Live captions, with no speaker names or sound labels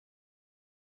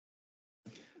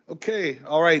Okay,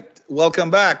 all right. Welcome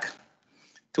back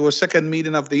to our second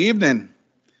meeting of the evening.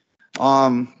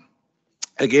 Um,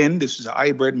 Again, this is a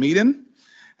hybrid meeting.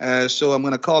 So I'm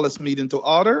going to call this meeting to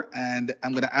order, and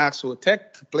I'm going to ask our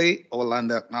tech to play our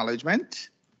land acknowledgement.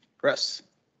 Press.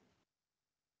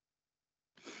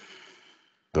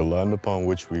 The land upon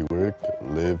which we work,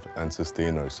 live, and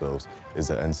sustain ourselves is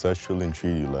the ancestral and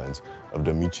treaty lands of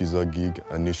the Michizagig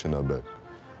Anishinaabe,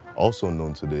 also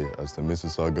known today as the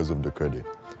Mississaugas of the Credit,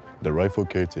 the rightful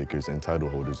caretakers and title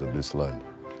holders of this land.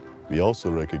 We also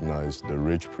recognize the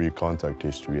rich pre-contact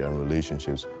history and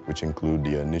relationships which include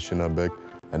the Anishinaabe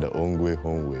and the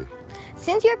Ongwe-Hongwe.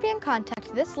 Since European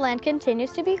contact, this land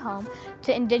continues to be home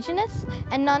to Indigenous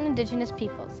and non-Indigenous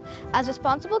peoples. As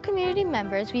responsible community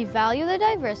members, we value the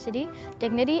diversity,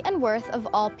 dignity, and worth of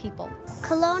all people.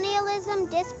 Colonialism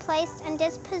displaced and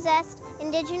dispossessed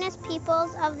Indigenous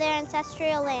peoples of their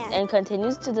ancestral land and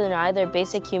continues to deny their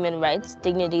basic human rights,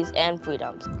 dignities, and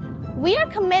freedoms. We are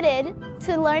committed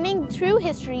to learning true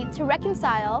history to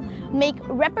reconcile, make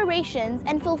reparations,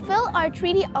 and fulfill our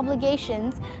treaty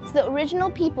obligations to the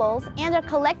original peoples and our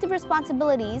collective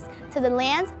responsibilities to the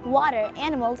lands, water,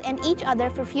 animals, and each other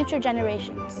for future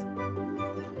generations.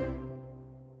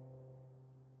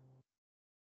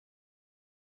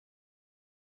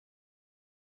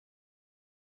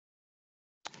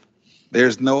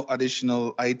 There's no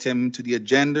additional item to the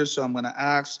agenda, so I'm going to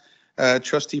ask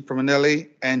Trustee Permanelli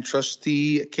and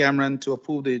Trustee Cameron to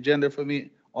approve the agenda for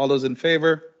me. All those in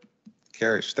favor?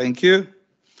 Carries. Thank you.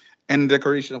 Any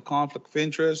declaration of conflict of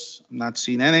interest? I'm not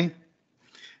seeing any.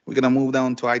 We're going to move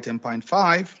down to item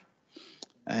 0.5.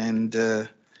 And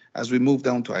as we move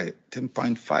down to item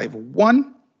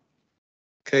 0.51,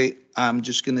 okay, I'm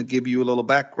just going to give you a little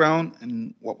background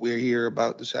and what we're here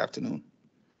about this afternoon.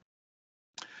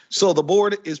 So the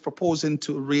board is proposing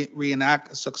to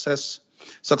reenact a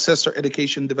successor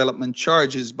education development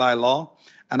charges bylaw,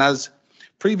 and as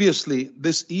previously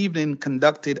this evening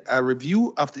conducted a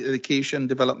review of the education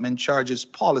development charges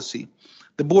policy.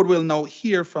 The board will now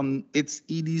hear from its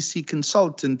EDC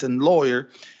consultant and lawyer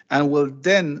and will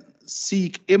then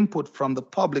seek input from the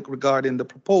public regarding the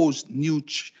proposed new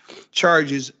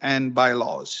charges and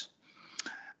bylaws,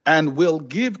 and will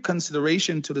give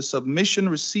consideration to the submission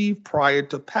received prior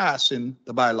to passing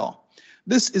the bylaw.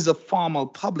 This is a formal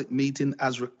public meeting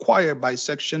as required by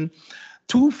Section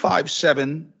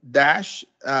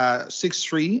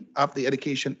 257-63 of the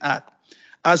Education Act.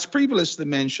 As previously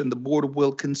mentioned, the board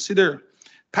will consider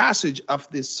passage of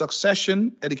the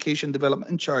succession education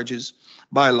development charges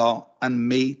bylaw on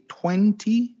May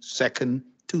 22nd,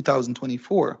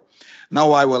 2024.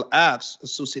 Now I will ask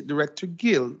Associate Director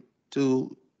Gill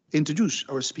to introduce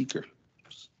our speaker.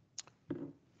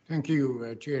 Thank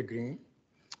you, Chair Green.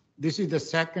 This is the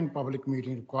second public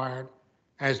meeting required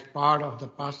as part of the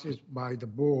passage by the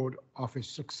board of a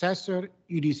successor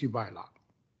EDC bylaw.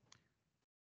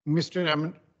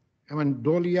 Mr.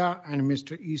 Amendolia and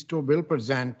Mr. Easto will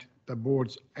present the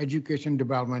board's education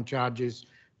development charges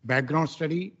background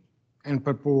study and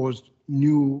proposed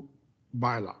new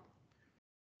bylaw.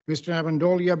 Mr.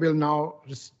 Amendolia will now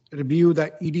review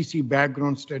the EDC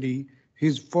background study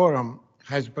his forum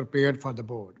has prepared for the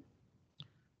board.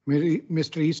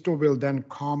 Mr. Easto will then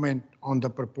comment on the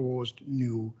proposed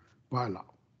new bylaw.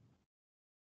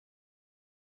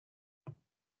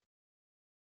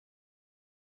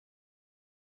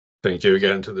 Thank you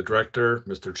again to the director,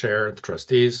 Mr. Chair, the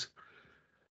trustees.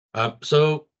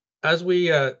 So as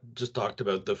we just talked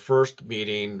about, the first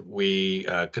meeting we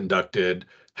conducted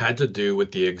had to do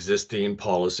with the existing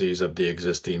policies of the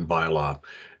existing bylaw.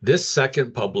 This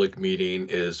second public meeting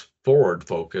is forward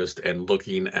focused and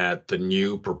looking at the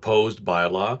new proposed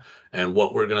bylaw. And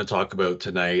what we're going to talk about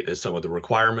tonight is some of the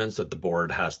requirements that the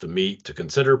board has to meet to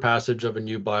consider passage of a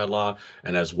new bylaw.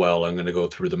 And as well, I'm going to go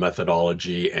through the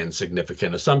methodology and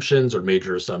significant assumptions or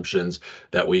major assumptions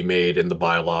that we made in the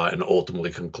bylaw and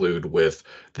ultimately conclude with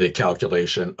the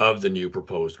calculation of the new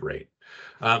proposed rate.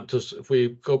 Just if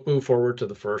we move forward to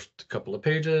the first couple of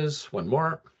pages, one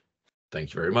more.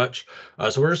 Thank you very much.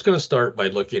 So we're just going to start by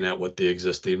looking at what the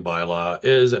existing bylaw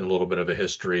is and a little bit of a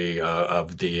history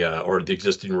of the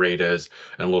existing rate is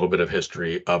and a little bit of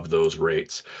history of those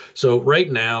rates. So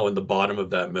right now in the bottom of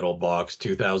that middle box,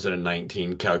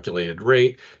 2019 calculated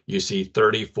rate, you see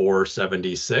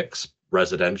 3476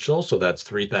 residential. So that's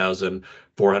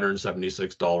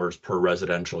 $3,476 per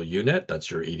residential unit.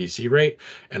 That's your EDC rate.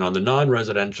 And on the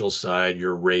non-residential side,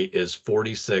 your rate is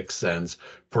 46 cents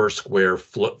per square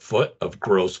foot of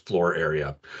gross floor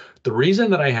area. The reason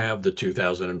that I have the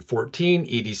 2014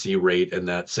 EDC rate in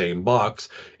that same box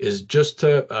is just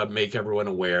to make everyone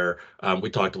aware. We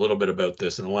talked a little bit about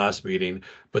this in the last meeting,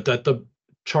 but that the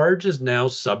charge is now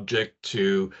subject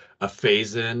to a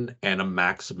phase-in and a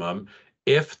maximum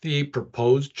if the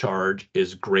proposed charge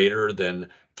is greater than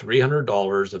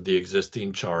 $300 of the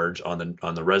existing charge on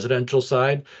the residential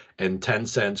side and 10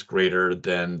 cents greater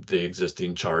than the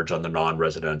existing charge on the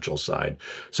non-residential side.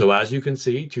 So as you can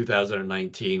see,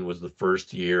 2019 was the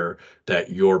first year that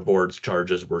your board's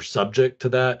charges were subject to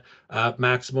that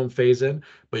maximum phase-in,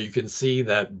 but you can see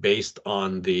that based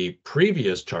on the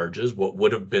previous charges, what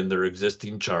would have been their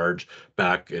existing charge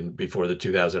back in before the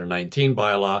 2019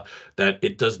 bylaw, that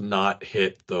it does not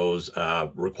hit those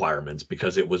requirements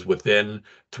because it was within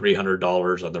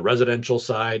 $300 on the residential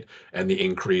side, and the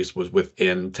increase was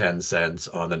within 10 cents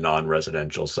on the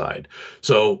non-residential side.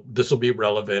 So this will be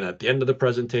relevant at the end of the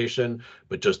presentation,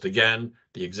 but just again,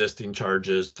 the existing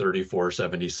charges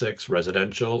 $34.76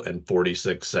 residential and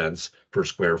 46 cents per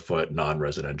square foot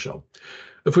non-residential.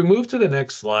 If we move to the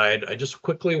next slide, I just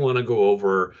quickly want to go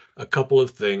over a couple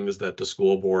of things that the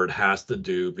school board has to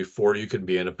do before you can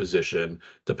be in a position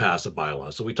to pass a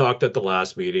bylaw. So we talked at the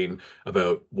last meeting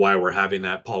about why we're having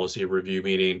that policy review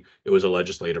meeting. It was a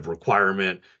legislative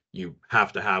requirement. You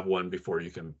have to have one before you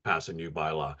can pass a new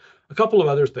bylaw. A couple of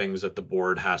other things that the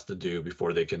board has to do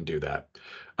before they can do that.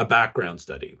 A background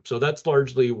study. So that's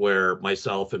largely where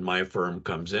myself and my firm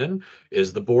comes in,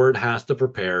 is the board has to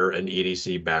prepare an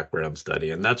EDC background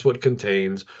study. And that's what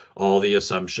contains all the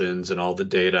assumptions and all the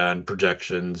data and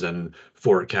projections and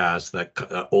forecasts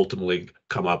that ultimately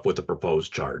come up with a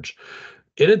proposed charge.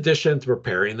 In addition to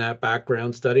preparing that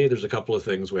background study, there's a couple of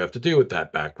things we have to do with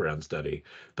that background study.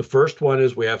 The first one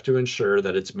is we have to ensure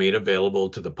that it's made available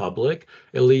to the public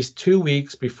at least 2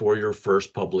 weeks before your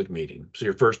first public meeting. So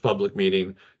your first public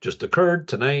meeting just occurred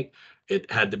tonight. It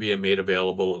had to be made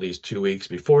available at least 2 weeks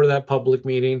before that public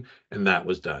meeting, and that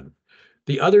was done.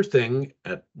 The other thing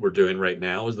that we're doing right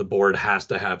now is the board has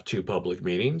to have 2 public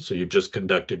meetings. So you just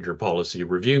conducted your policy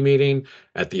review meeting.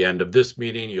 At the end of this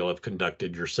meeting, you'll have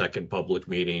conducted your second public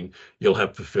meeting. You'll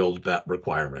have fulfilled that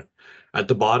requirement. At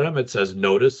the bottom, it says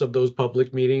notice of those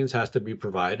public meetings has to be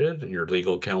provided, and your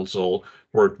legal counsel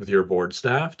worked with your board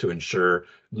staff to ensure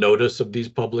notice of these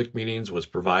public meetings was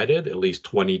provided at least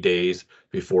 20 days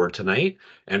before tonight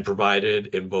and provided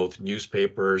in both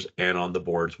newspapers and on the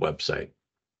board's website.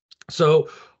 So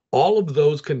all of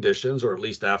those conditions, or at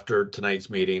least after tonight's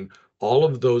meeting, all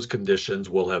of those conditions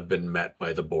will have been met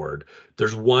by the board.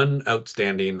 There's one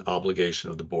outstanding obligation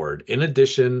of the board. In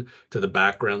addition to the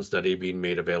background study being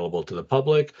made available to the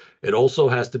public, it also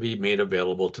has to be made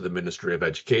available to the Ministry of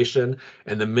Education,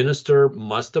 and the minister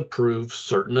must approve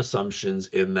certain assumptions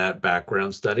in that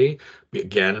background study,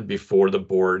 again, before the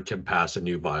board can pass a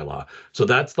new bylaw. So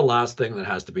that's the last thing that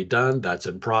has to be done. That's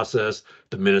in process.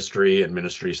 The ministry and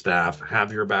ministry staff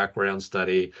have your background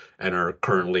study and are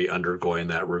currently undergoing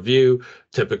that review.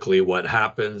 Typically what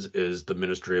happens is the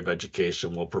Ministry of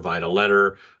Education will provide a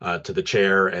letter to the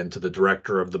chair and to the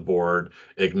director of the board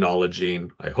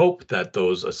acknowledging, I hope, that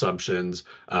those assumptions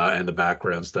and the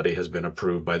background study has been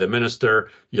approved by the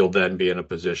minister. You'll then be in a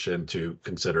position to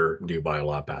consider new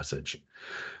bylaw passage.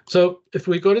 So if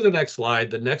we go to the next slide,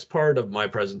 the next part of my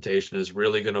presentation is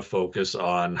really going to focus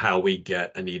on how we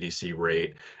get an EDC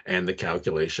rate and the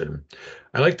calculation.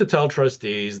 I like to tell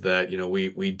trustees that,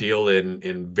 we deal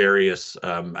in various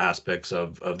aspects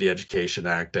of the Education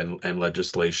Act and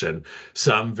legislation,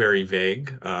 some very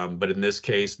vague, but in this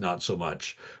case, not so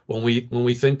much. When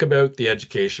we think about the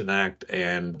Education Act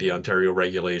and the Ontario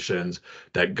regulations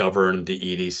that govern the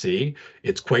EDC,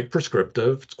 it's quite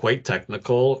prescriptive, it's quite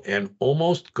technical, and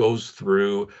almost goes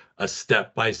through a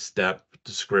step-by-step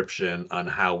description on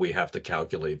how we have to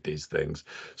calculate these things.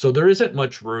 So there isn't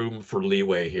much room for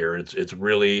leeway here. It's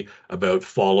really about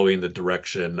following the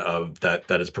direction of that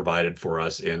is provided for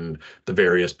us in the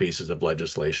various pieces of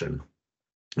legislation.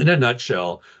 In a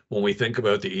nutshell, when we think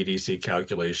about the EDC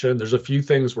calculation, there's a few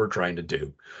things we're trying to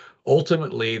do.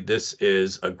 Ultimately, this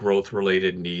is a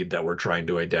growth-related need that we're trying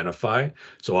to identify.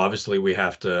 So obviously, we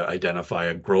have to identify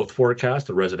a growth forecast,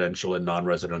 a residential and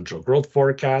non-residential growth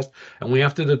forecast, and we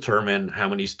have to determine how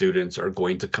many students are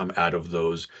going to come out of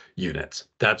those units.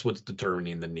 That's what's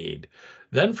determining the need.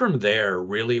 Then from there,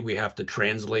 really, we have to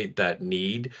translate that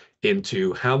need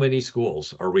into how many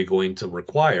schools are we going to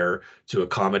require to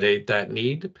accommodate that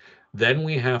need. Then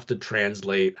we have to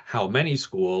translate how many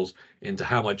schools into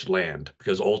how much land,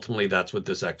 because ultimately that's what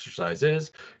this exercise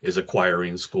is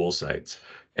acquiring school sites.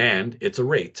 And it's a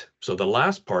rate. So the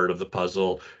last part of the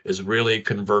puzzle is really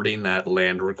converting that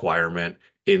land requirement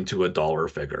into a dollar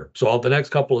figure. So the next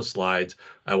couple of slides,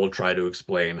 I will try to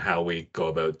explain how we go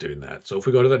about doing that. So if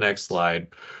we go to the next slide,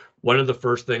 one of the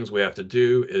first things we have to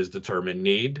do is determine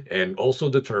need and also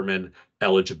determine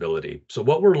eligibility. So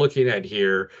what we're looking at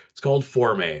here, it's called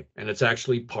Form A, and it's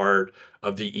actually part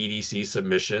of the EDC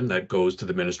submission that goes to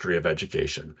the Ministry of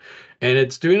Education. And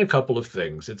it's doing a couple of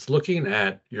things. It's looking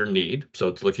at your need, so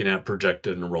it's looking at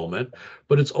projected enrollment,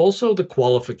 but it's also the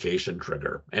qualification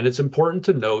trigger. And it's important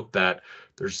to note that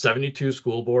there's 72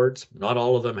 school boards. Not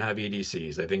all of them have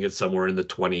EDCs. I think it's somewhere in the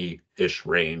 20-ish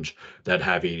range that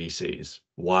have EDCs.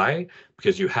 Why?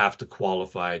 Because you have to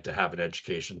qualify to have an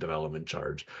education development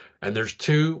charge. And there's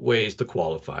two ways to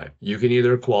qualify. You can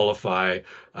either qualify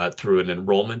through an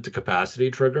enrollment to capacity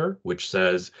trigger, which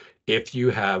says if you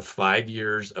have 5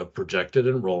 years of projected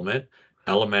enrollment,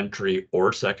 elementary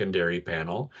or secondary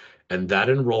panel, and that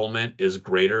enrollment is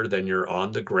greater than your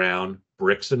on-the-ground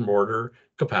bricks and mortar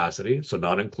capacity, so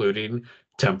not including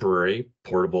temporary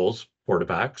portables,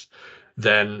 porta-packs,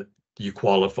 then you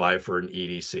qualify for an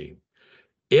EDC.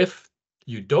 If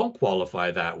you don't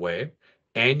qualify that way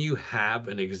and you have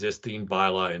an existing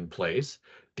bylaw in place,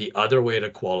 the other way to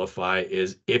qualify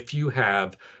is if you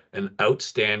have an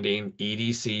outstanding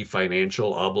EDC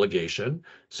financial obligation,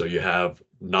 so you have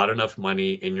not enough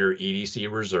money in your EDC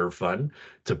reserve fund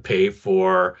to pay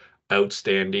for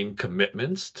outstanding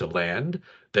commitments to land,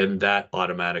 then that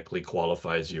automatically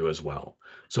qualifies you as well.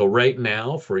 So right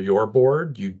now for your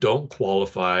board, you don't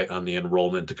qualify on the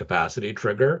enrollment to capacity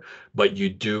trigger, but you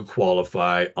do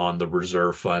qualify on the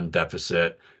reserve fund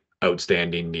deficit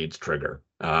outstanding needs trigger.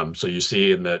 So you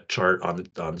see in the chart on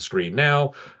the screen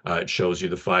now, it shows you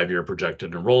the 5-year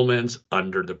projected enrollments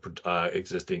under the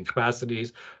existing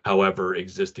capacities. However,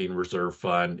 existing reserve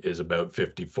fund is about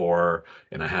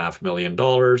 $54.5 million.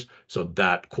 So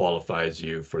that qualifies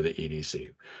you for the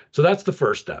EDC. So that's the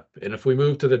first step. And if we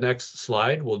move to the next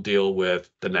slide, we'll deal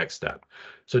with the next step.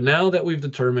 So now that we've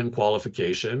determined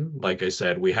qualification, like I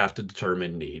said, we have to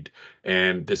determine need.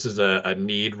 And this is a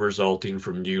need resulting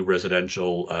from new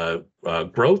residential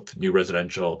growth, new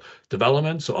residential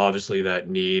development. So obviously that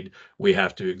need, we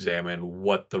have to examine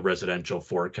what the residential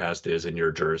forecast is in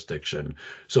your jurisdiction.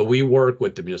 So we work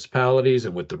with the municipalities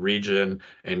and with the region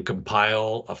and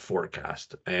compile a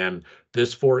forecast. And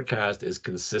this forecast is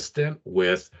consistent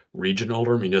with regional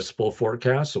or municipal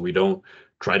forecasts. So we don't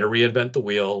try to reinvent the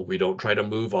wheel. We don't try to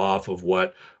move off of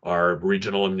what our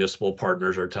regional and municipal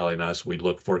partners are telling us. We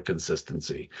look for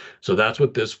consistency. So that's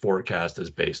what this forecast is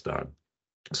based on.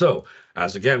 So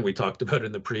as again, we talked about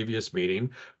in the previous meeting,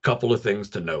 a couple of things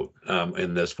to note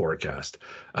in this forecast.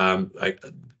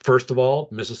 First of all,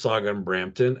 Mississauga and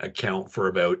Brampton account for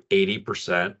about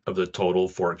 80% of the total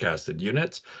forecasted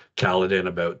units, Caledon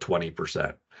about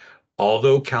 20%.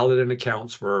 Although Caledon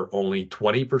accounts for only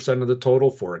 20% of the total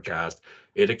forecast,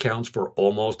 it accounts for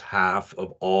almost half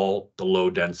of all the low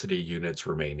density units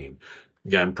remaining.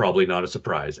 Again, probably not a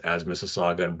surprise. As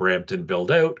Mississauga and Brampton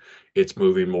build out, it's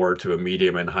moving more to a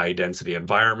medium and high density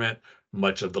environment.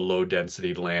 Much of the low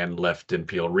density land left in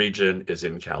Peel region is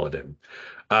in Caledon.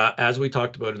 As we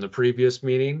talked about in the previous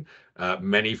meeting,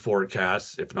 many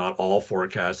forecasts, if not all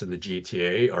forecasts in the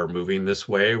GTA are moving this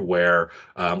way, where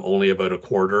only about a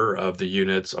quarter of the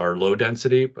units are low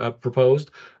density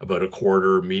proposed, about a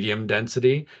quarter medium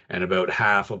density, and about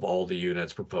half of all the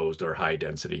units proposed are high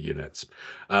density units.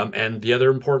 And the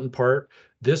other important part,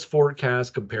 this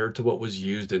forecast compared to what was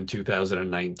used in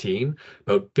 2019,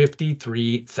 about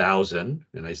 53,000,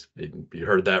 and you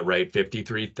heard that right,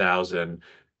 53,000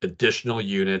 additional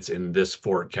units in this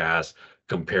forecast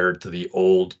compared to the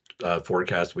old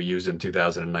forecast we used in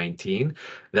 2019.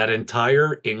 That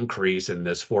entire increase in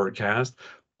this forecast,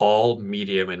 all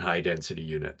medium and high density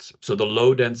units. So the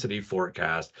low density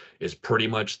forecast is pretty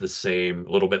much the same, a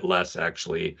little bit less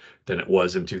actually than it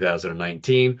was in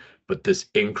 2019, but this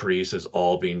increase is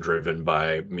all being driven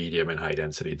by medium and high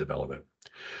density development.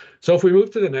 So if we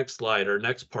move to the next slide, our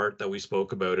next part that we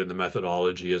spoke about in the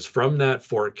methodology is from that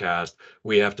forecast,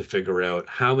 we have to figure out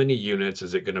how many units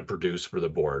is it going to produce for the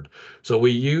board. So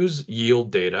we use yield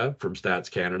data from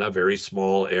Stats Canada, very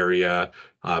small area,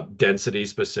 density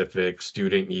specific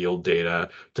student yield data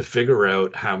to figure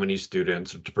out how many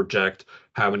students, to project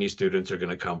how many students are going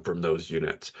to come from those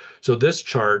units. So this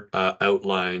chart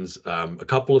outlines a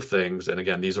couple of things. And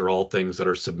again, these are all things that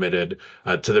are submitted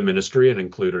to the ministry and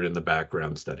included in the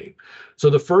background study. So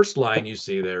the first line you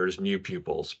see there is new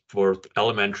pupils for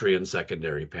elementary and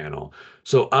secondary panel.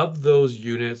 So of those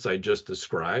units I just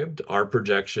described, our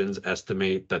projections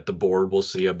estimate that the board will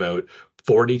see about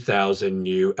 40,000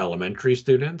 new elementary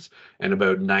students and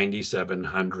about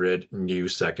 9,700 new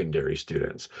secondary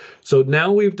students. So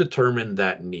now we've determined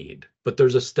that need, but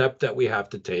there's a step that we have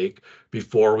to take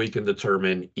before we can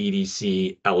determine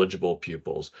EDC eligible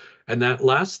pupils. And that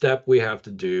last step we have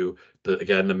to do,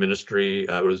 again, the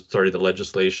the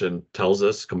legislation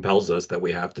compels us that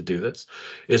we have to do this,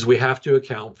 is we have to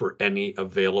account for any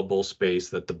available space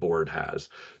that the board has.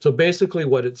 So basically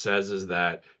what it says is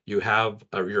that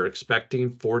you're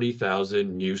expecting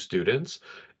 40,000 new students.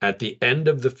 At the end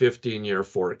of the 15-year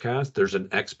forecast, there's an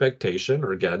expectation,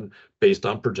 or again, based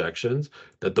on projections,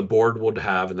 that the board would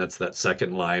have, and that's that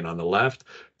second line on the left,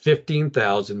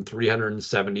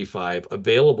 15,375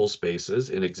 available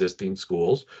spaces in existing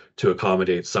schools to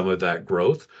accommodate some of that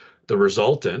growth. The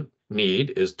resultant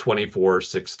need is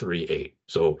 24,638.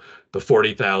 So the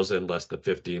 40,000 less the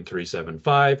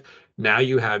 15,375. Now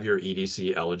you have your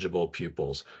EDC eligible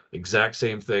pupils. Exact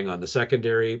same thing on the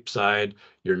secondary side,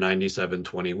 your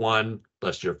 9,721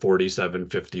 less your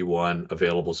 4,751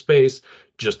 available space,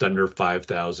 just under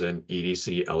 5,000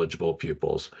 EDC eligible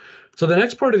pupils. So the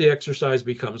next part of the exercise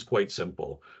becomes quite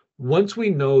simple. Once we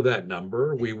know that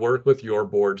number, we work with your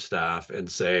board staff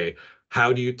and say,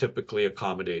 how do you typically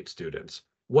accommodate students?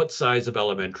 What size of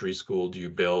elementary school do you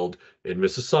build in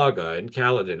Mississauga, in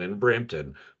Caledon, in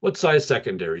Brampton? What size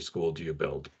secondary school do you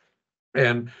build?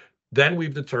 And then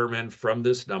we've determined from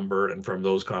this number and from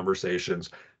those conversations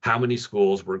how many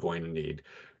schools we're going to need.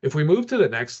 If we move to the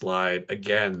next slide,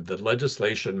 again, the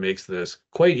legislation makes this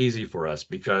quite easy for us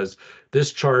because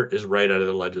this chart is right out of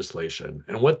the legislation.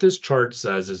 And what this chart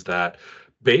says is that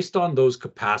based on those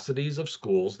capacities of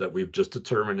schools that we've just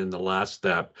determined in the last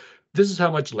step, this is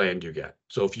how much land you get.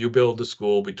 So if you build a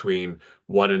school between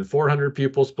 1 and 400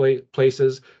 pupils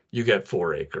places, you get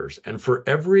 4 acres. And for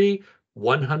every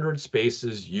 100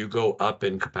 spaces you go up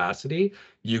in capacity,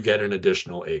 you get an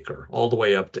additional acre, all the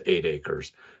way up to 8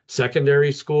 acres.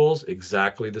 Secondary schools,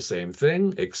 exactly the same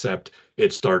thing, except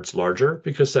it starts larger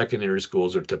because secondary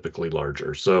schools are typically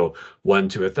larger. So 1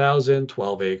 to 1,000,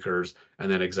 12 acres,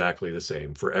 and then exactly the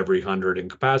same. For every 100 in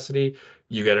capacity,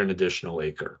 you get an additional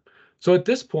acre. So at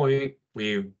this point,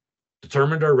 we've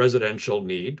determined our residential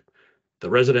need.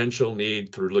 The residential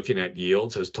need, through looking at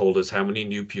yields, has told us how many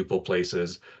new pupil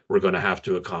places we're going to have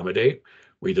to accommodate.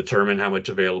 We determine how much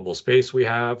available space we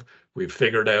have. We've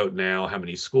figured out now how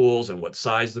many schools and what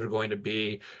size they're going to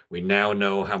be. We now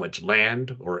know how much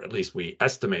land, or at least we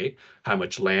estimate how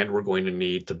much land we're going to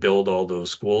need to build all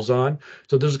those schools on.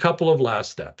 So there's a couple of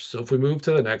last steps. So if we move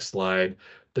to the next slide,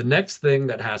 the next thing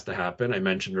that has to happen, I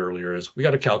mentioned earlier, is we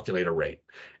got to calculate a rate.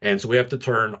 And so we have to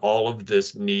turn all of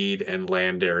this need and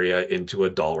land area into a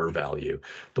dollar value.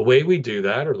 The way we do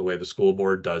that, or the way the school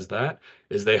board does that,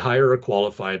 is they hire a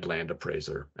qualified land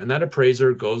appraiser. And that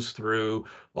appraiser goes through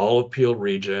all of Peel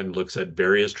Region, looks at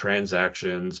various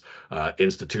transactions,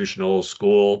 institutional,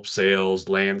 school sales,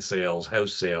 land sales,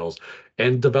 house sales,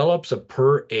 and develops a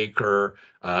per acre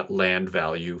land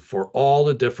value for all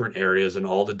the different areas and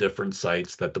all the different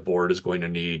sites that the board is going to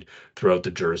need throughout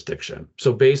the jurisdiction.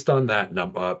 So based on that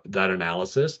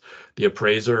analysis, the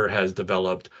appraiser has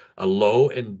developed a low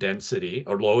and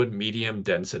medium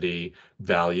density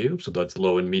value. So that's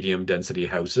low and medium density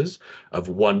houses of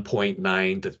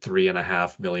 $1.9 to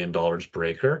 $3.5 million per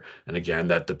acre. And again,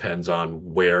 that depends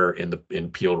on where in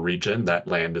Peel Region that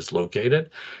land is located.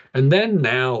 And then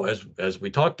now, as we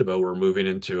talked about, we're moving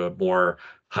into a more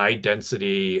high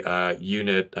density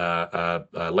unit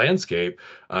landscape.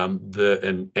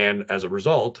 And as a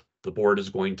result, the board is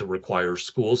going to require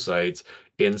school sites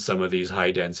in some of these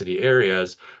high density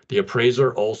areas. The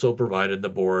appraiser also provided the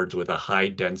boards with a high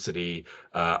density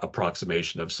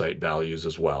approximation of site values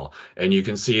as well. And you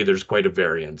can see there's quite a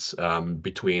variance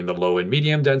between the low and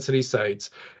medium density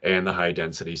sites and the high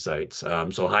density sites.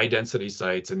 So high density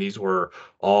sites, and these were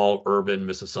all urban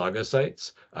Mississauga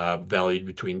sites, valued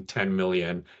between $10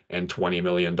 million and $20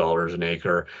 million an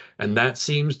acre. And that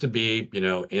seems to be,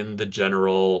 in the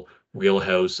general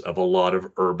wheelhouse of a lot of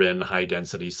urban high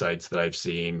density sites that I've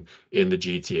seen in the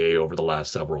GTA over the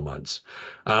last several months.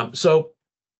 So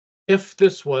if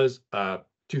this was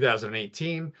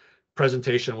 2018,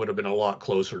 presentation would have been a lot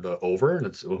closer to over,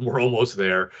 and we're almost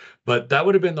there. But that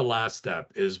would have been the last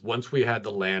step, is once we had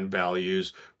the land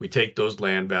values, we take those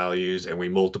land values and we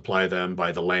multiply them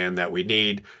by the land that we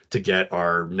need to get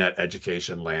our net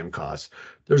education land costs.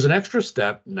 There's an extra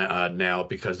step now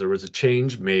because there was a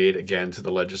change made again to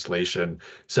the legislation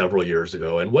several years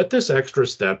ago. And what this extra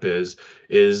step is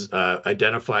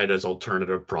identified as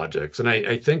alternative projects. And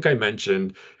I think I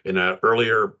mentioned in an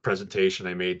earlier presentation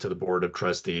I made to the Board of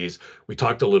Trustees, we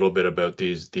talked a little bit about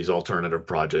these alternative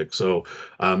projects. So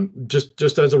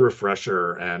just as a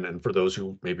refresher, and for those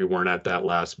who maybe weren't at that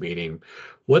last meeting,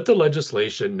 what the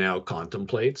legislation now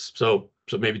contemplates, so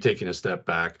maybe taking a step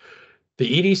back,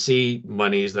 the EDC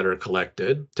monies that are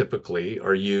collected typically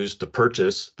are used to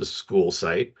purchase the school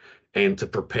site and to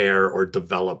prepare or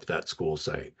develop that school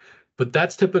site. But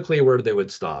that's typically where they would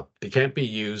stop. They can't be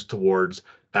used towards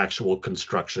actual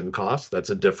construction costs. That's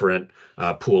a different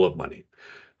pool of money.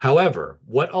 However,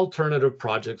 what alternative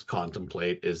projects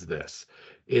contemplate is this,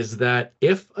 is that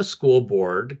if a school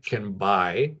board can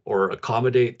buy or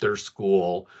accommodate their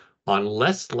school on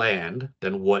less land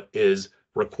than what is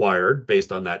required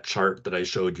based on that chart that I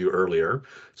showed you earlier.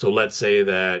 So let's say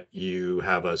that you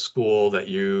have a school that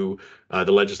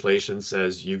the legislation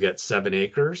says you get 7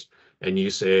 acres and you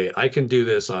say, I can do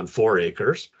this on 4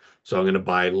 acres. So I'm going to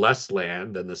buy less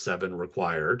land than the 7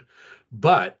 required,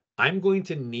 but I'm going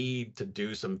to need to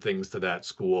do some things to that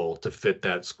school to fit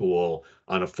that school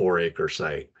on a 4-acre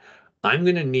site. I'm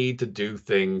going to need to do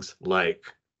things like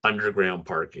underground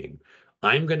parking.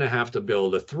 I'm going to have to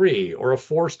build a 3 or a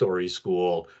 4-story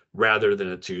school rather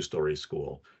than a 2-story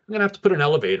school. I'm going to have to put an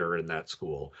elevator in that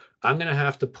school. I'm going to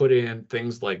have to put in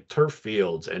things like turf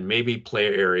fields and maybe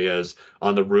play areas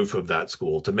on the roof of that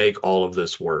school to make all of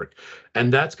this work.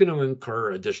 And that's going to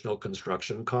incur additional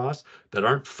construction costs that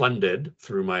aren't funded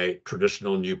through my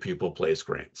traditional new pupil place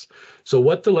grants. So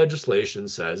what the legislation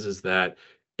says is that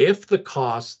if the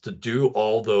cost to do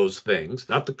all those things,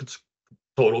 not the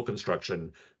total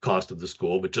construction cost of the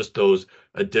school, but just those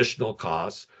additional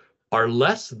costs are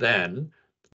less than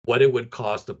what it would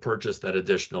cost to purchase that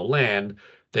additional land,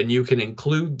 then you can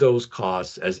include those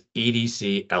costs as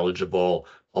EDC eligible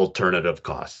alternative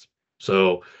costs.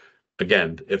 So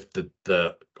again, if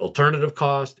the alternative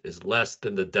cost is less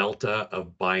than the delta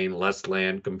of buying less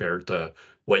land compared to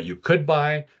what you could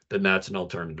buy, then that's an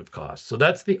alternative cost. So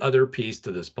that's the other piece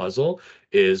to this puzzle,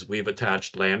 is we've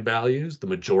attached land values. The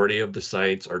majority of the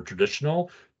sites are traditional,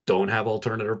 don't have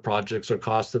alternative projects or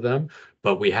cost to them,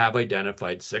 but we have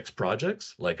identified 6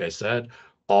 projects, like I said,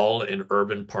 all in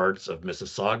urban parts of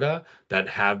Mississauga that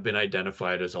have been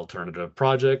identified as alternative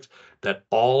projects, that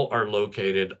all are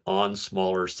located on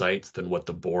smaller sites than what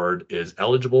the board is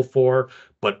eligible for,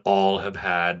 but all have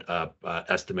had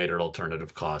estimated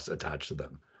alternative costs attached to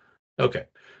them. Okay,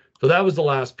 so that was the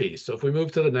last piece. So if we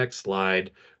move to the next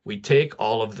slide, we take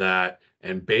all of that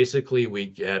and basically we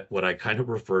get what I kind of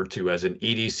refer to as an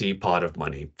EDC pot of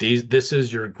money. This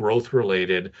is your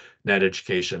growth-related net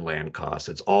education land costs.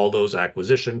 It's all those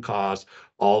acquisition costs,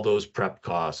 all those prep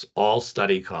costs, all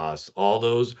study costs, all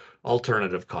those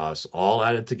alternative costs, all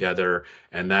added together,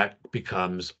 and that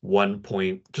becomes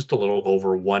just a little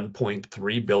over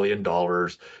 $1.3 billion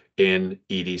in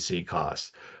EDC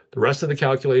costs. The rest of the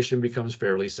calculation becomes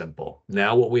fairly simple.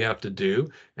 Now what we have to do,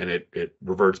 and it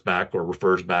reverts back or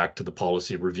refers back to the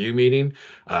policy review meeting,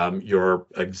 your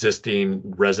existing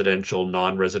residential,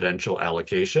 non-residential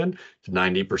allocation is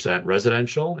 90%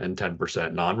 residential and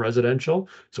 10% non-residential.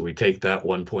 So we take that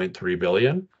 1.3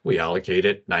 billion, we allocate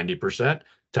it 90%,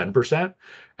 10%,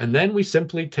 and then we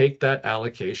simply take that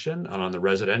allocation, and on the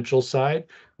residential side,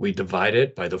 we divide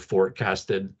it by the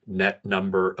forecasted net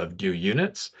number of due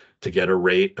units to get a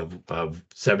rate of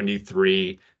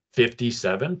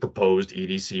 73.57 proposed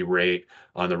EDC rate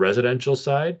on the residential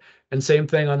side. And same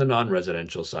thing on the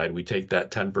non-residential side. We take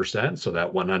that 10%, so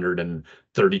that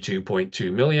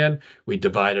 132.2 million, we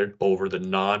divide it over the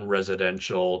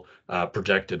non-residential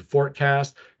projected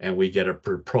forecast, and we get a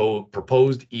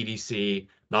proposed EDC,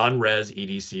 non-res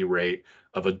EDC rate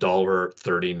of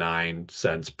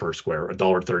 $1.39 per square,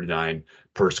 $1.39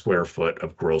 per square foot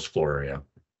of gross floor area.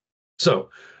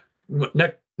 So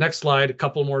next slide, a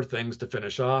couple more things to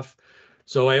finish off.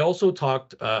 So I also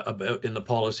talked about in the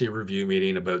policy review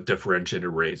meeting about differentiated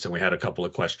rates, and we had a couple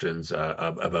of questions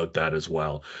about that as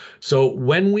well. So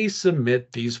when we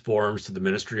submit these forms to the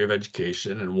Ministry of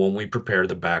Education and when we prepare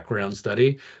the background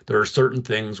study, there are certain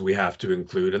things we have to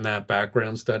include in that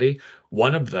background study.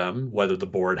 One of them, whether the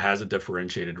board has a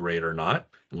differentiated rate or not,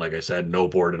 and like I said, no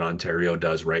board in Ontario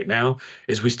does right now,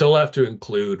 is we still have to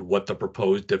include what the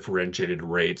proposed differentiated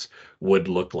rates would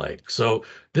look like. So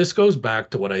this goes back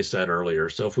to what I said earlier.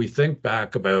 So if we think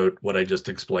back about what I just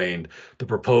explained, the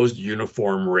proposed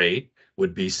uniform rate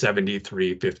would be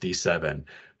 73.57.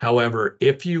 However,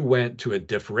 if you went to a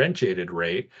differentiated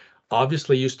rate,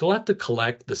 obviously you still have to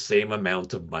collect the same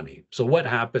amount of money. So what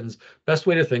happens, best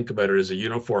way to think about it is a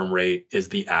uniform rate is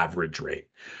the average rate.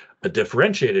 A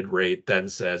differentiated rate then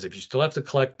says if you still have to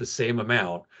collect the same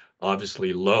amount,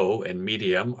 obviously low and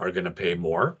medium are going to pay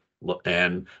more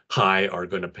and high are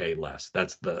going to pay less.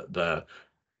 That's the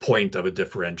point of a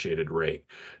differentiated rate.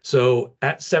 So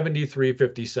at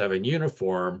 73.57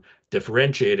 uniform,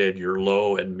 differentiated, your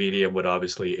low and medium would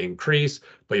obviously increase,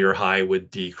 but your high would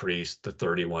decrease to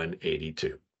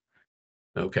 31.82.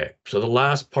 Okay, so the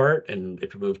last part, and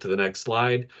if you move to the next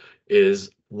slide,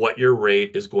 is what your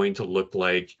rate is going to look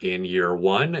like in year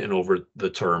one and over the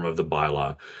term of the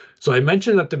bylaw. So I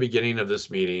mentioned at the beginning of this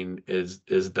meeting is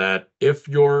that if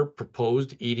your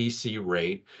proposed EDC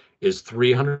rate is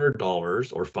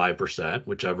 $300 or 5%,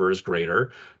 whichever is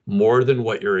greater, more than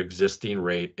what your existing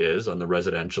rate is on the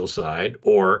residential side,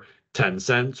 or 10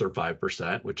 cents or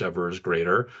 5%, whichever is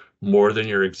greater, more than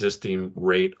your existing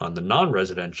rate on the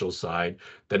non-residential side,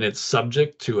 then it's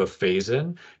subject to a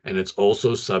phase-in, and it's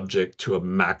also subject to a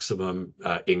maximum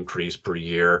increase per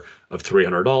year of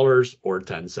 $300 or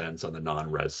 10 cents on the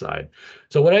non-res side.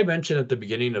 So what I mentioned at the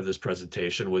beginning of this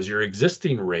presentation was your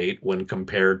existing rate when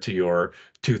compared to your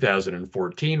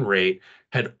 2014 rate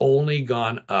had only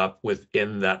gone up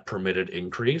within that permitted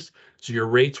increase. So your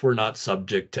rates were not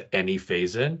subject to any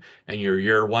phase-in, and your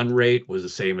year one rate was the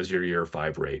same as your year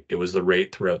five rate. It was the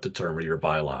rate throughout the term of your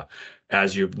bylaw.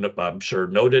 As you've, I'm sure,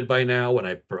 noted by now, when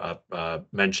I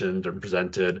mentioned and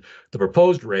presented the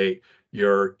proposed rate,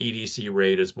 your EDC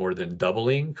rate is more than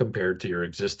doubling compared to your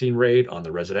existing rate on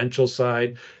the residential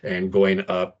side and going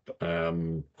up.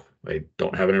 I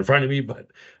don't have it in front of me,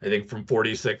 but I think from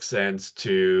 46 cents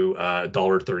to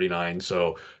 $1.39.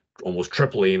 So almost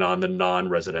tripling on the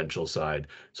non-residential side.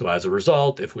 So as a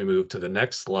result, if we move to the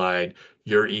next slide,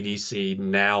 your EDC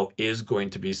now is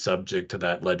going to be subject to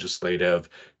that legislative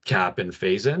cap and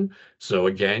phase-in. So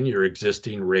again, your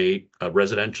existing rate,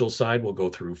 residential side will go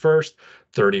through first,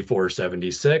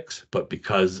 34.76, but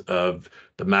because of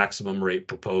the maximum rate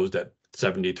proposed at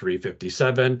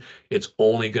 73.57, it's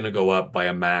only going to go up by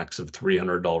a max of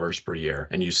 $300 per year.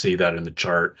 And you see that in the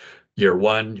chart. Year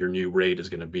one, your new rate is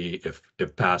going to be, if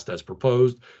passed as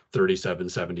proposed,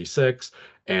 37.76.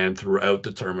 And throughout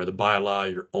the term of the bylaw,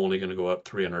 you're only going to go up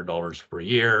 $300 per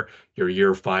year. Your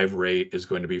year five rate is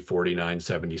going to be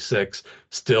 49.76,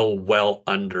 still well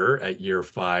under at year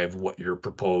five what your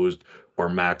proposed or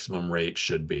maximum rate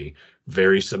should be.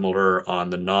 Very similar on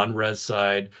the non-res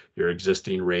side, your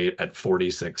existing rate at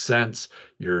 46 cents,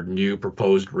 your new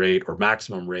proposed rate or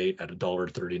maximum rate at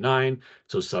 $1.39.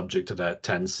 So subject to that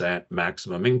 10-cent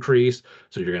maximum increase.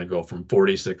 So you're going to go from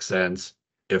 46 cents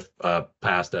if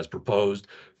passed as proposed,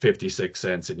 56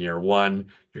 cents in year one.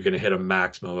 You're going to hit a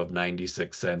maximum of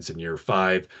 96 cents in year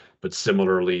five, but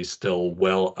similarly still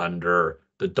well under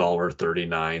the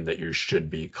 $1.39 that you should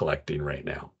be collecting right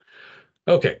now.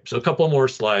 Okay, so a couple more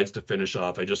slides to finish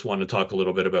off. I just want to talk a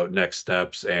little bit about next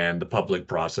steps and the public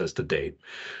process to date.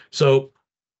 So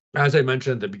as I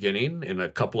mentioned at the beginning, in a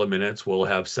couple of minutes, we'll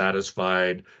have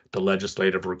satisfied the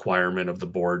legislative requirement of the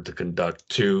board to conduct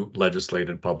 2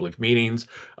 legislative public meetings.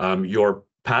 Your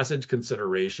passage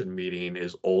consideration meeting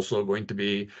is also going to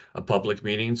be a public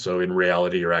meeting. So in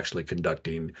reality, you're actually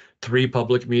conducting 3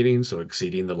 public meetings, so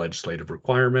exceeding the legislative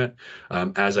requirement.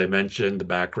 As I mentioned, the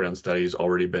background study has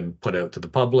already been put out to the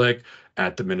public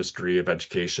at the Ministry of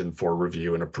Education for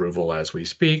review and approval as we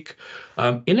speak.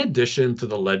 In addition to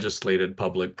the legislated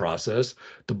public process,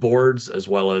 the boards, as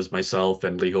well as myself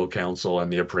and legal counsel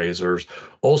and the appraisers,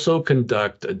 also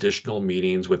conduct additional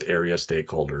meetings with area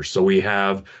stakeholders. So we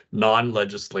have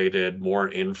non-legislated, more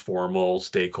informal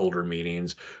stakeholder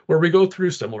meetings where we go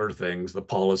through similar things, the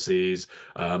policies,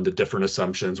 the different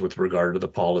assumptions with regard to the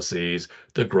policies,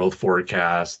 the growth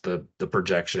forecast, the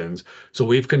projections. So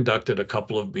we've conducted a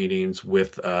couple of meetings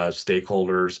with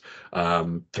stakeholders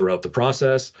throughout the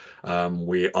process.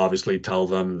 We obviously tell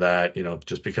them that, you know,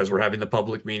 just because we're having the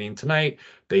public meeting tonight,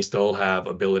 they still have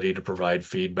ability to provide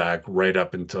feedback right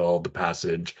up until the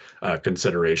passage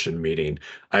consideration meeting.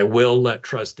 I will let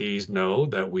trustees know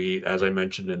that we, as I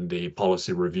mentioned in the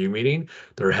policy review meeting,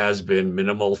 there has been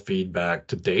minimal feedback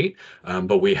to date,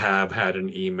 but we have had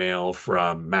an email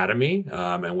from Mattamy,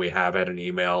 and we have had an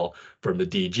email from the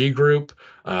DG group.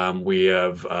 We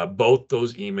have both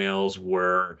those emails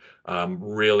were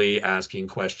really asking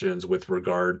questions with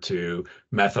regard to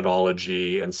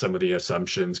methodology and some of the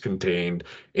assumptions contained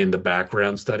in the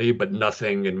background study, but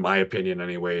nothing, in my opinion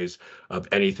anyways, of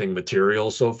anything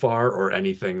material so far or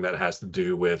anything that has to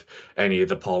do with any of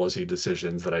the policy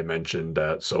decisions that I mentioned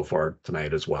so far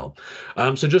tonight as well.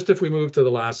 So just if we move to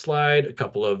the last slide, a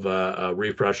couple of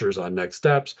refreshers on next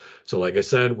steps. So like I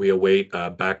said, we await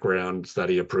background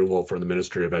study approval from the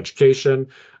Ministry of Education.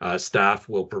 Staff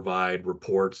will provide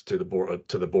reports to the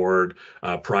board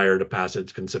prior to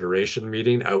passage consideration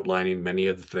meeting, outlining many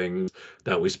of the things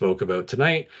that we spoke about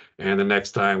tonight. And the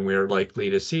next time we're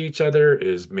likely to see each other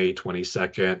is May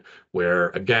 22nd, where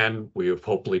again, we have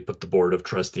hopefully put the Board of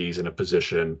Trustees in a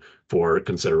position for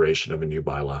consideration of a new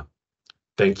bylaw.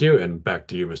 Thank you, and back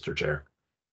to you, Mr. Chair.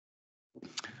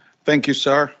 Thank you,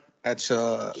 sir. That's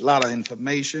a lot of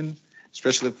information,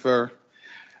 especially for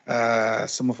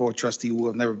some of our trustees who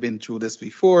have never been through this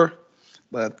before.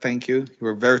 But thank you. You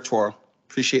were very thorough.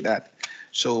 Appreciate that.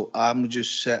 So I'm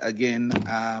just again,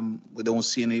 we don't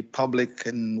see any public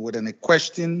and with any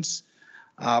questions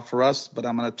for us, but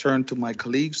I'm going to turn to my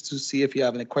colleagues to see if you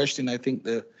have any question. I think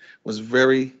that was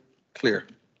very clear.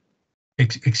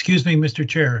 Excuse me, Mr.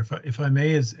 Chair, if I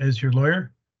may, as your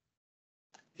lawyer.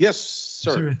 Yes,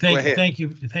 sir. Thank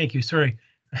you. Sorry,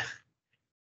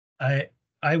 I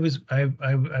was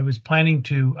planning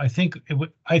to. I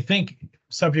think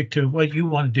subject to what you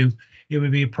want to do, it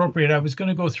would be appropriate. I was going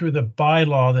to go through the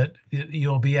bylaw that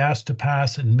you'll be asked to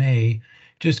pass in May.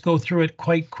 Just go through it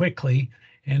quite quickly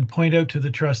and point out to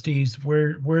the trustees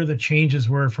where the changes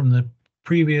were from the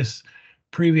previous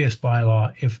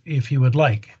bylaw, if you would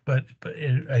like. But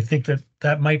I think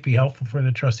that might be helpful for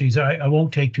the trustees. I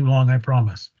won't take too long, I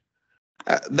promise.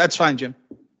 That's fine, Jim.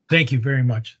 Thank you very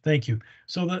much. Thank you.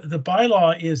 So the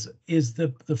bylaw is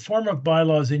the form of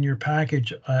bylaws in your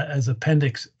package as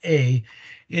Appendix A.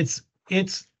 It's in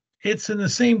the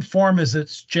same form as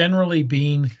it's generally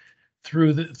been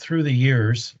through the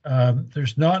years.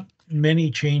 There's not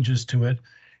many changes to it.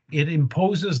 It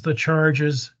imposes the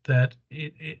charges that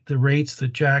the rates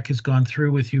that Jack has gone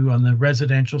through with you on the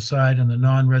residential side and the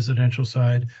non-residential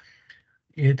side.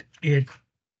 It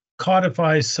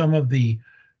codifies some of the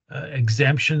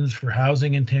exemptions for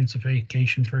housing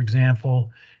intensification, for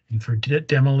example, and for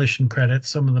demolition credits,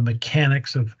 some of the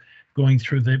mechanics of going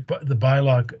through the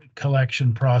bylaw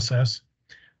collection process.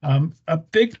 A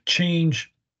big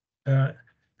change, there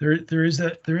is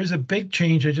a big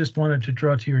change I just wanted to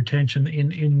draw to your attention.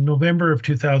 In November of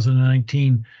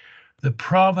 2019, the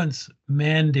province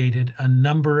mandated a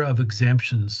number of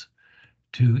exemptions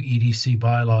to EDC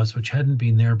bylaws, which hadn't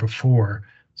been there before.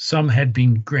 Some had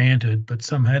been granted, but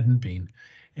some hadn't been.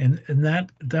 And that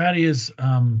is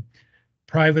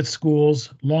private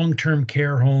schools, long-term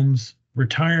care homes,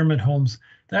 retirement homes.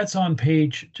 That's on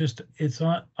page, it's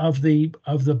on of the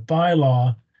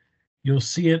bylaw. You'll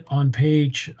see it on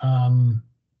page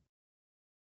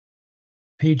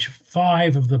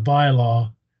 5 of the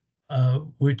bylaw,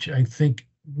 which I think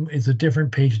is a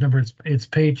different page number. It's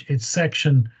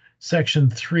section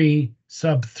 3,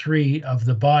 sub 3 of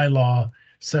the bylaw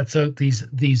sets out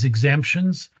these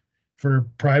exemptions for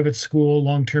private school,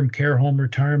 long-term care home,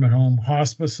 retirement home,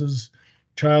 hospices,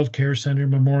 child care center,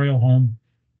 memorial home.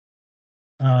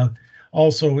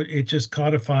 Also, it just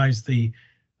codifies the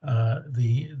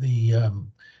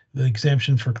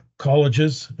exemption for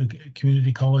colleges,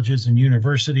 community colleges and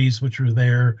universities, which are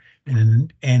there,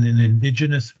 and an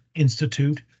Indigenous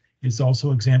institute is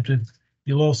also exempted.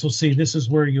 You'll also see, this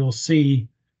is where you'll see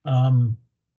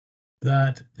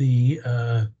that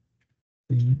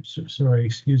sorry,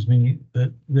 excuse me,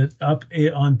 that up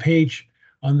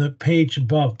on the page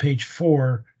above, page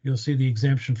 4, you'll see the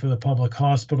exemption for the public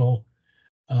hospital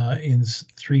in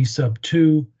 3 sub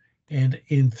 2, and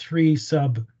in 3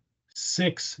 sub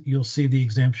 6, you'll see the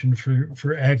exemption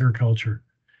for agriculture.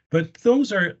 But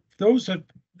those are the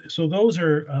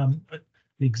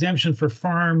exemption for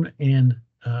farm and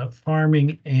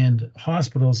farming and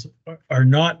hospitals are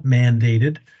not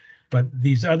mandated, but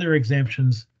these other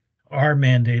exemptions are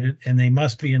mandated and they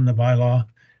must be in the bylaw.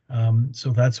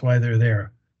 So that's why they're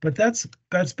there. But that's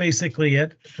basically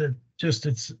it.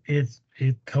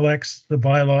 It collects the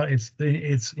bylaw.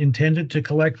 It's intended to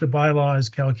collect the bylaw as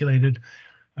calculated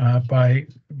by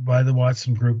the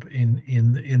Watson Group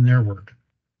in their work.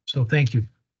 So thank you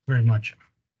very much.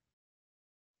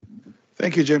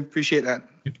 Thank you, Jim. Appreciate that.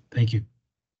 Thank you.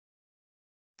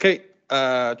 Okay,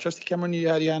 Trustee Cameron, you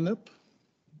had your hand up.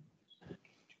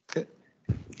 Okay.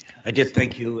 I did.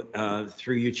 Thank you.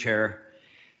 Through you, Chair.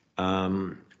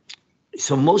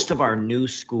 So most of our new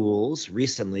schools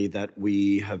recently that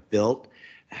we have built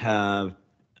have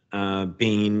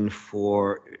being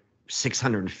for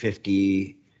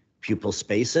 650 pupil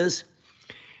spaces.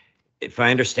 If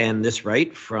I understand this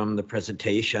right from the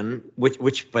presentation,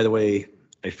 which by the way,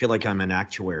 I feel like I'm an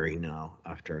actuary now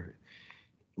after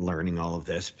learning all of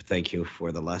this, but thank you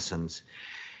for the lessons.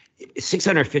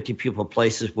 650 pupil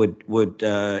places would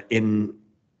in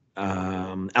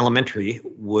elementary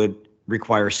would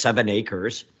require 7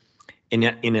 acres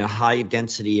in a high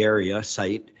density area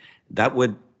site. That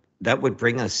would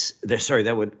bring us there. Sorry,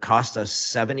 that would cost us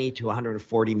 $70 to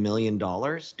 $140 million.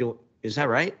 Is that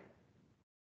right?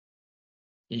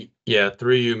 Yeah,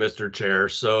 through you, Mr. Chair.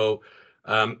 So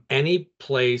any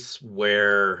place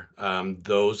where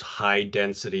those high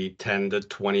density $10 to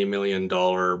 $20 million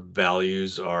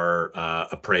values are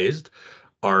appraised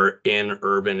are in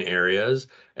urban areas.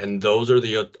 And those are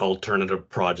the alternative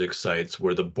project sites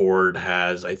where the board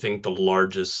has, I think the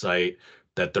largest site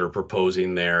that they're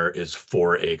proposing there is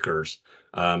 4 acres.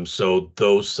 So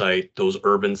those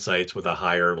urban sites with a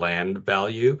higher land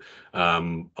value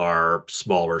are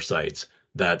smaller sites.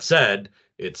 That said,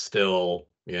 it's still,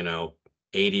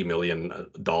 $80 million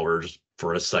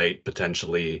for a site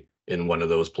potentially in one of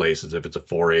those places if it's a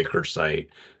 4-acre site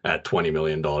at $20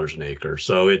 million an acre.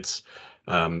 So it's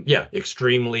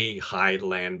extremely high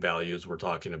land values we're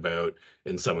talking about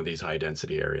in some of these high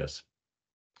density areas.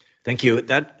 Thank you.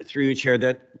 That, through you, Chair,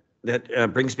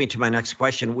 that brings me to my next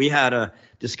question. We had a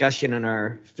discussion in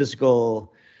our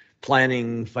physical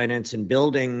planning, finance, and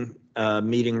building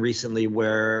meeting recently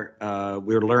where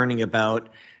we're learning about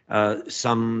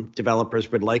some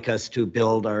developers would like us to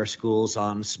build our schools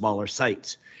on smaller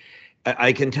sites.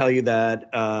 I can tell you that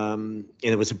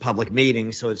it was a public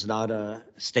meeting, so it's not a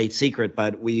state secret,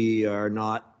 but we are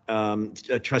not,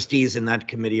 trustees in that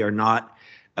committee are not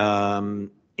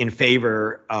in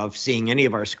favor of seeing any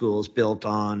of our schools built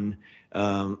on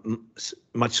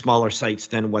much smaller sites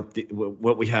than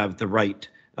what we have the right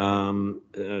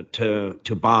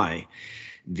to buy.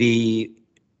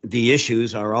 The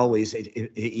issues are always,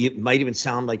 it might even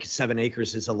sound like 7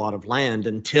 acres is a lot of land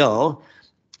until,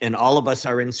 and all of us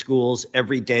are in schools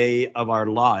every day of our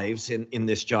lives in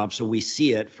this job, so we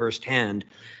see it firsthand.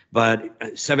 But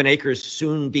 7 acres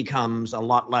soon becomes a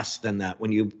lot less than that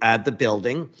when you add the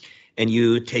building and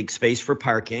you take space for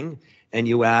parking and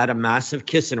you add a massive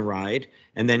kiss and ride.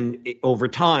 And then over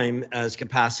time, as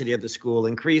capacity of the school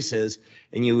increases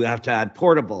and you have to add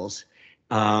portables,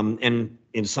 and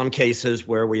in some cases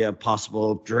where we have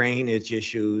possible drainage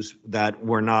issues that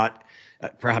were not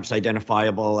perhaps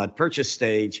identifiable at purchase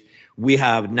stage, we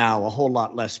have now a whole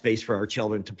lot less space for our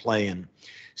children to play in.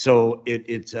 So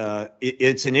it's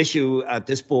an issue at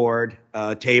this board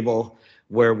table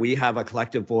where we have a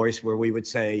collective voice where we would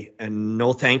say, and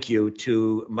no thank you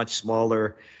to much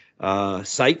smaller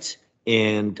sites.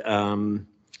 And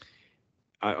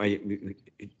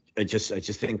I just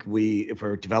think if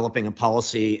we're developing a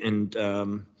policy and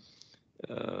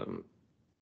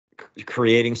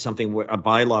creating something, a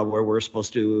bylaw where we're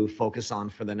supposed to focus on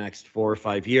for the next 4 or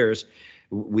 5 years,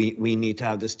 we need to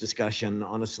have this discussion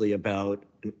honestly about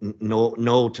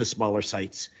no to smaller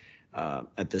sites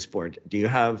at this board. Do you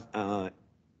have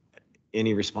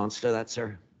any response to that,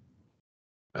 sir?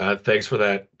 Thanks for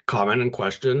that comment and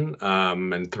question.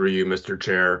 And through you, Mr.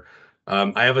 Chair,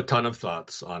 I have a ton of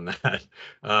thoughts on that,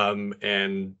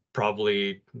 and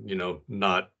probably,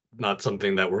 not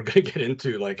something that we're going to get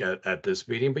into like at this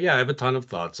meeting, but yeah, I have a ton of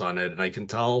thoughts on it, and I can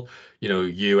tell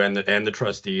you and the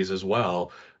trustees as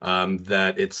well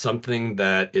that it's something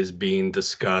that is being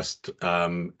discussed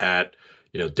at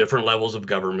different levels of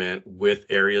government with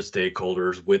area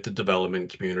stakeholders, with the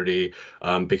development community,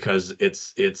 because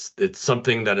it's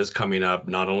something that is coming up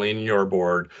not only in your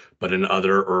board but in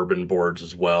other urban boards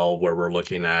as well, where we're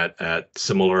looking at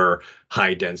similar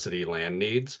high density land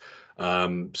needs.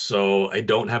 So I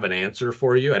don't have an answer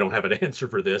for you. I don't have an answer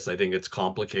for this. I think it's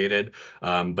complicated,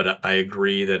 but I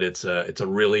agree that it's a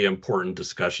really important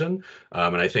discussion,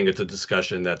 and I think it's a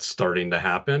discussion that's starting to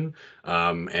happen,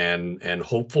 and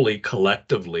hopefully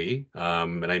collectively,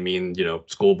 and I mean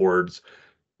school boards,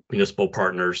 municipal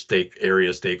partners,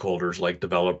 area stakeholders like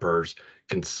developers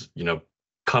can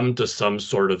come to some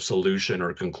sort of solution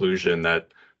or conclusion that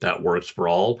works for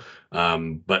all.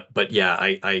 But yeah,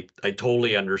 I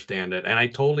totally understand it. And I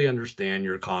totally understand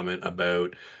your comment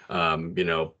about,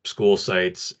 school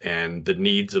sites and the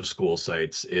needs of school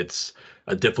sites. It's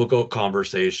a difficult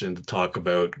conversation to talk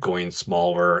about going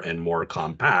smaller and more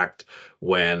compact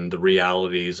when the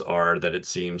realities are that it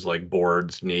seems like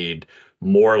boards need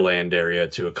more land area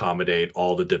to accommodate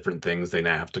all the different things they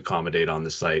now have to accommodate on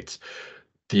the sites.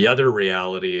 The other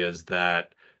reality is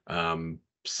that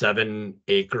 7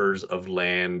 acres of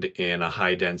land in a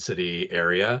high density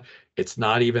area, it's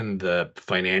not even the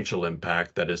financial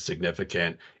impact that is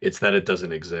significant. It's that it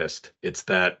doesn't exist. It's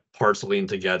that parceling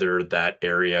together that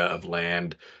area of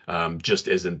land just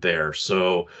isn't there.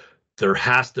 So there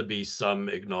has to be some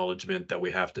acknowledgement that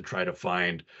we have to try to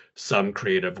find some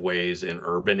creative ways in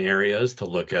urban areas to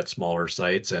look at smaller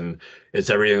sites. And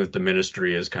it's everything that the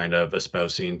ministry is kind of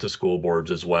espousing to school boards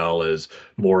as well as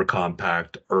more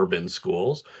compact urban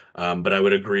schools. But I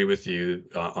would agree with you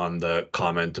on the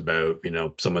comment about,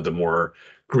 some of the more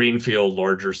greenfield,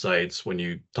 larger sites when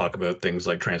you talk about things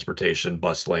like transportation,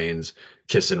 bus lanes,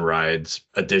 kiss and rides,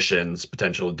 additions,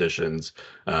 potential additions.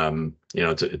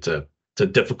 It's a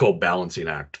difficult balancing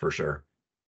act for sure.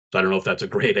 So I don't know if that's a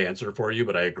great answer for you,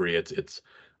 but I agree it's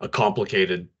a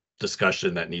complicated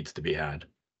discussion that needs to be had.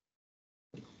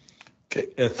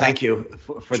 Okay, thank you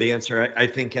for the answer. I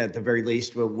think at the very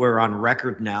least we're on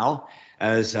record now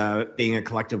as being a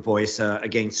collective voice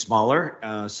against smaller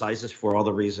sizes for all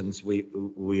the reasons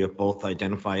we have both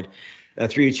identified.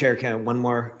 Through you, Chair, can one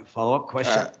more follow-up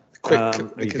question?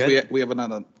 Quick, because we have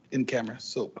another in camera,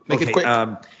 so make it quick.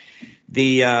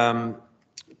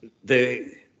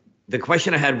 The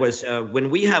question I had was when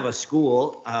we have a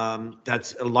school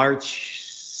that's a large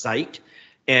site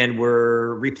and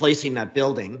we're replacing that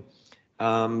building,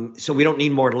 so we don't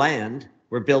need more land.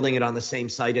 We're building it on the same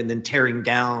site and then tearing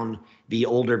down the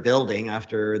older building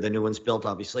after the new one's built,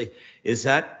 obviously. Is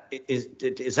that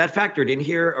factored in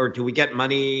here, or do we get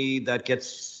money that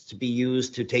gets to be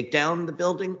used to take down the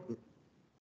building?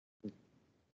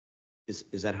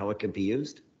 Is that how it can be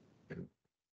used?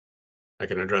 I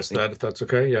can address that if that's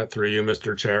okay. Yeah, through you,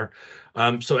 Mr. Chair.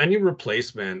 So any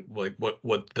replacement, like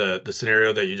what the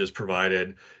scenario that you just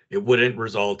provided, it wouldn't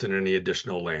result in any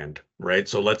additional land, right?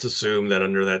 So let's assume that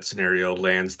under that scenario,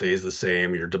 land stays the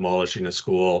same. You're demolishing a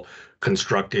school,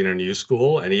 constructing a new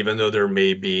school, and even though there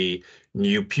may be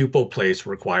new pupil place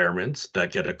requirements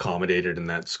that get accommodated in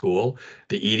that school,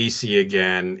 the EDC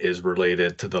again is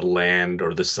related to the land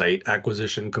or the site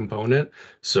acquisition component.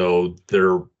 So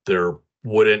there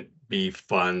wouldn't be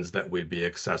funds that would be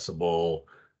accessible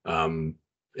in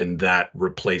that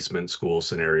replacement school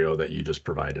scenario that you just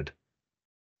provided.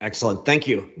 Excellent. Thank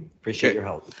you. Appreciate your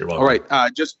help. You're welcome. All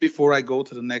right. Just before I go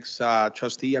to the next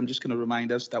trustee, I'm just going to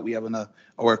remind us that we have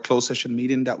our closed session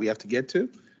meeting that we have to get to,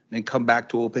 and then come back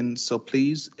to open. So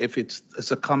please, if it's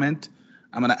a comment,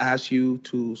 I'm going to ask you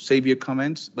to save your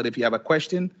comments. But if you have a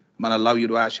question, I'm going to allow you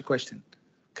to ask your question.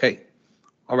 Okay.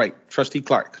 All right. Trustee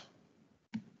Clark.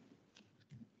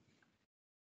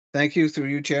 Thank you, through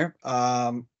you, Chair.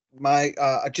 My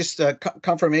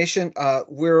confirmation.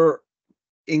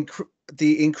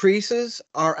 The increases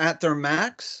are at their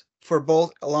max for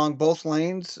along both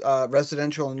lanes,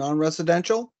 residential and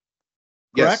non-residential.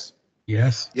 Correct?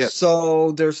 Yes. Yes.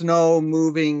 So there's no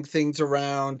moving things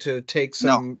around to take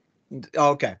some.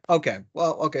 No. Okay.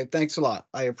 Well, okay. Thanks a lot.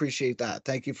 I appreciate that.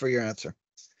 Thank you for your answer.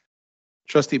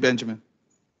 Trustee Benjamin.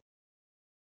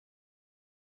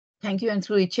 Thank you, and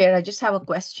through you, Chair, I just have a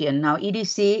question. Now,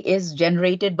 EDC is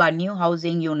generated by new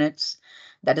housing units.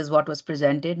 That is what was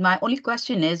presented. My only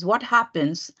question is, what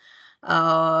happens in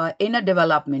a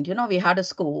development? We have a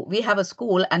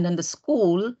school, and then the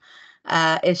school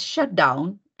is shut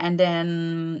down, and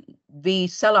then we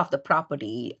sell off the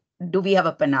property. Do we have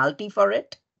a penalty for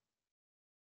it?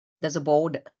 There's a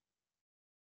board.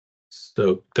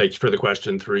 So thank you for the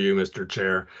question, through you, Mr.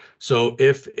 Chair. So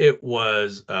if it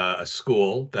was a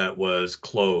school that was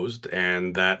closed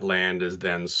and that land is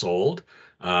then sold,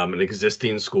 an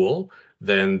existing school,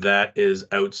 then that is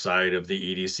outside of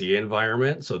the EDC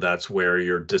environment. So that's where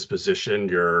your disposition,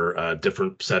 your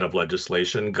different set of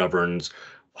legislation governs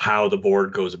how the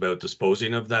board goes about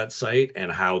disposing of that site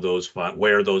and how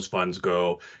where those funds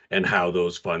go and how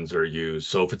those funds are used.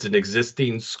 So if it's an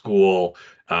existing school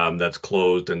that's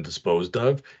closed and disposed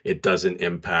of, it doesn't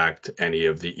impact any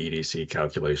of the EDC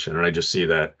calculation. And I just see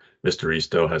that Mr.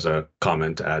 Isto has a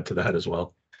comment to add to that as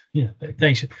well. Yeah,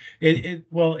 thanks.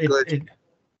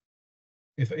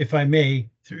 If I may,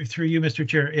 through you, Mr.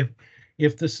 Chair,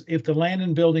 if the land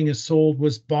and building is sold,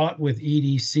 was bought with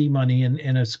EDC money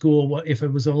in a school, if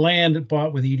it was a land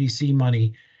bought with EDC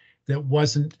money that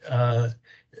wasn't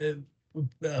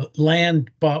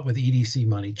land bought with EDC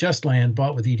money, just land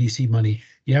bought with EDC money,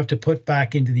 you have to put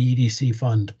back into the EDC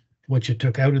fund what you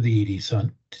took out of the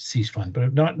EDC fund,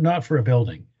 but not for a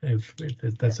building. If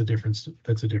that's a different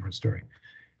story.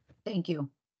 Thank you.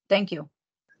 Thank you.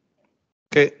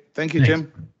 Okay. Thank you,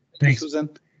 Jim. Thanks, Susan.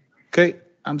 Okay.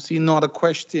 I'm seeing no other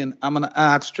question. I'm going to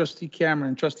ask Trustee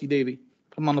Cameron, Trustee Davey,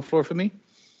 come on the floor for me.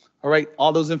 All right.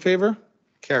 All those in favor?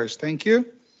 Carries. Thank you.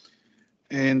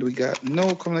 And we got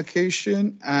no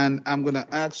communication, and I'm gonna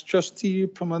ask trustee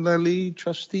Pamela Lee,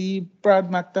 trustee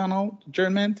Brad McDonald,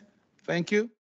 adjournment. Thank you.